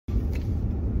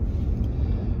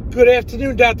Good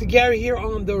afternoon, Dr. Gary here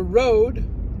on the road.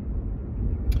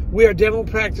 We are dental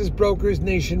practice brokers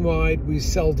nationwide. We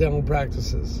sell dental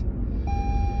practices.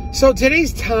 So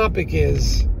today's topic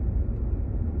is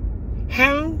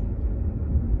how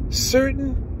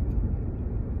certain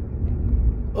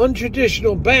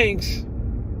untraditional banks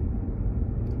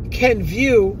can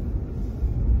view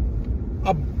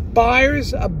a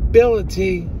buyer's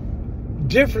ability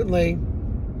differently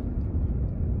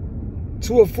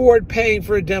to afford paying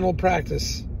for a dental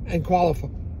practice and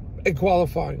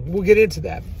qualifying. We'll get into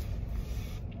that.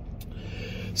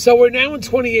 So we're now in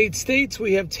 28 states.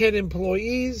 We have 10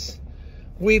 employees.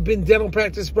 We've been dental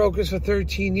practice brokers for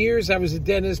 13 years. I was a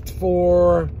dentist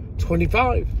for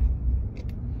 25.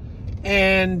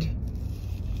 And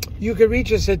you can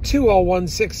reach us at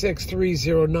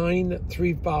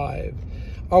 201-663-0935.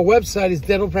 Our website is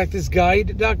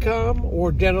dentalpracticeguide.com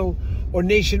or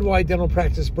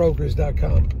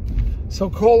nationwidedentalpracticebrokers.com. So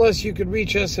call us, you can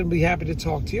reach us, and we'll be happy to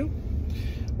talk to you.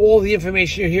 All the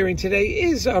information you're hearing today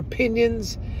is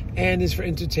opinions and is for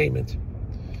entertainment.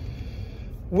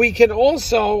 We can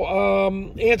also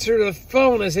answer the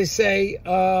phone, as they say,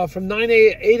 from 8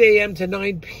 a.m. to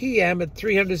 9 p.m. at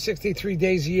 363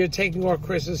 days a year, taking off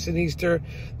Christmas and Easter.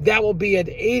 That will be at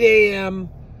 8 a.m.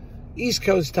 East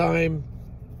Coast time,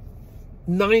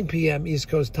 9 p.m. East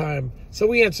Coast time. So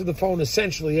we answer the phone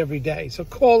essentially every day. So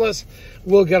call us.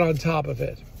 We'll get on top of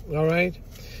it. All right?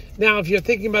 Now, if you're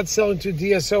thinking about selling to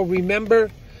DSO, remember,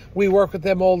 we work with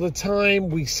them all the time.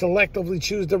 We selectively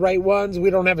choose the right ones. We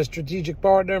don't have a strategic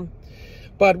partner,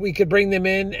 but we could bring them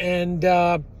in, and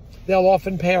they'll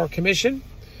often pay our commission.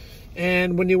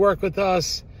 And when you work with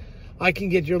us, I can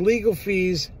get your legal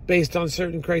fees based on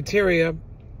certain criteria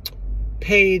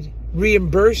paid,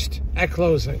 reimbursed at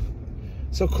closing.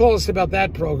 So call us about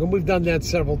that program. We've done that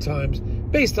several times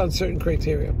based on certain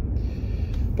criteria,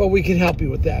 but we can help you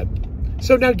with that.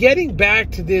 So now getting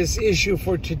back to this issue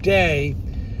for today,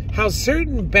 how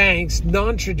certain banks,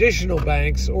 non-traditional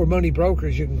banks, or money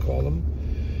brokers you can call them,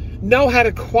 know how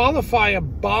to qualify a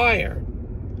buyer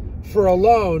for a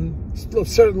loan, a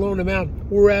certain loan amount,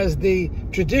 whereas the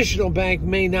traditional bank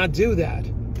may not do that.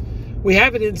 We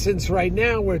have an instance right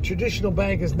now where a traditional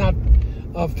bank is not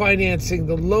financing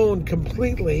the loan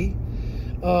completely.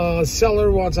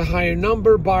 Seller wants a higher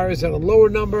number, buyers at a lower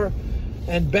number,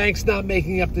 and banks not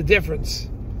making up the difference.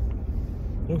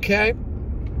 Okay?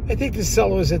 I think the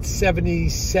seller is at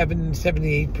 77,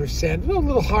 78%. Well, a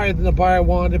little higher than the buyer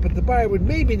wanted, but the buyer would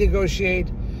maybe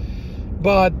negotiate.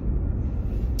 But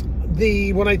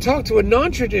when I talked to a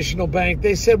non-traditional bank,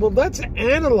 they said, well, let's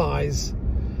analyze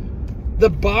the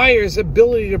buyer's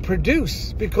ability to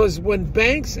produce, because when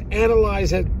banks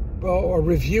analyze it or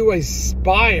review a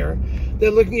buyer,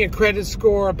 they're looking at credit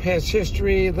score, past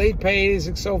history, late pays,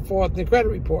 and so forth, in the credit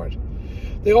report.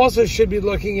 They also should be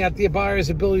looking at the buyer's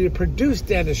ability to produce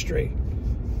dentistry,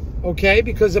 okay?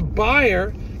 Because a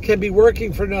buyer can be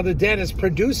working for another dentist,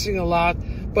 producing a lot,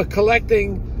 but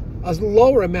collecting a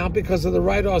lower amount because of the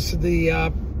write-offs of the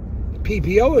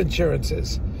PPO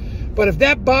insurances. But if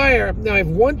that buyer, now I have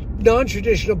one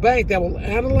non-traditional bank that will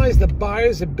analyze the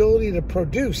buyer's ability to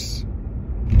produce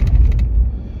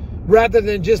rather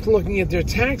than just looking at their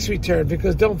tax return,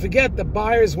 because don't forget, the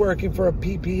buyer's working for a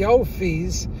PPO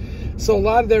fees, so a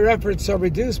lot of their efforts are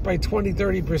reduced by 20,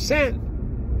 30%.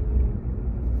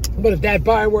 But if that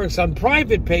buyer works on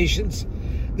private patients,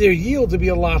 their yield will be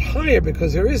a lot higher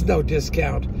because there is no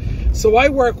discount. So I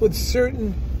work with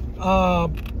certain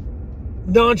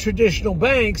non-traditional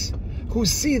banks who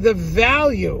see the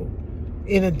value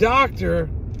in a doctor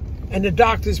and the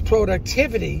doctor's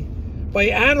productivity by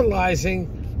analyzing,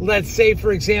 let's say,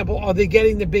 for example, are they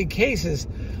getting the big cases,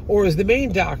 or is the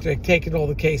main doctor taking all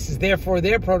the cases, therefore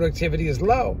their productivity is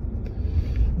low.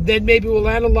 Then maybe we'll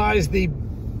analyze the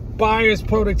buyer's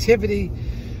productivity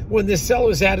when the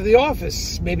seller's out of the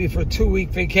office, maybe for a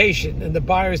 2-week vacation, and the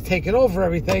buyer's taking over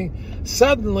everything.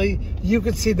 Suddenly, you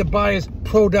can see the buyer's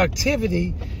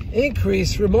productivity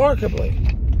increase remarkably.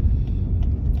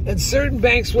 And certain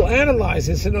banks will analyze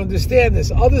this and understand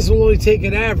this. Others will only take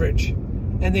an average,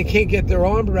 and they can't get their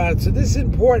arm around it. So this is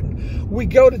important. We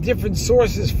go to different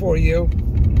sources for you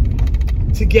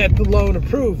to get the loan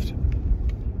approved.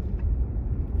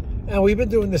 And we've been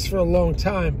doing this for a long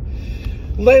time.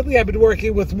 Lately, I've been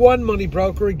working with one money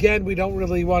broker. Again, we don't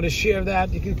really want to share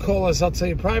that. You can call us, I'll tell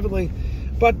you privately.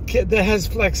 But that has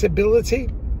flexibility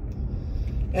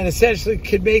and essentially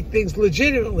can make things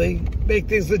legitimately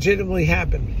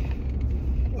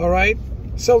happen. All right?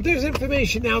 So there's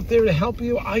information out there to help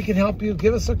you. I can help you.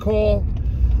 Give us a call,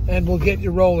 and we'll get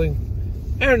you rolling.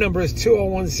 Our number is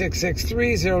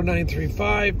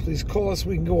 201-663-0935. Please call us.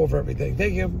 We can go over everything.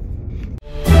 Thank you.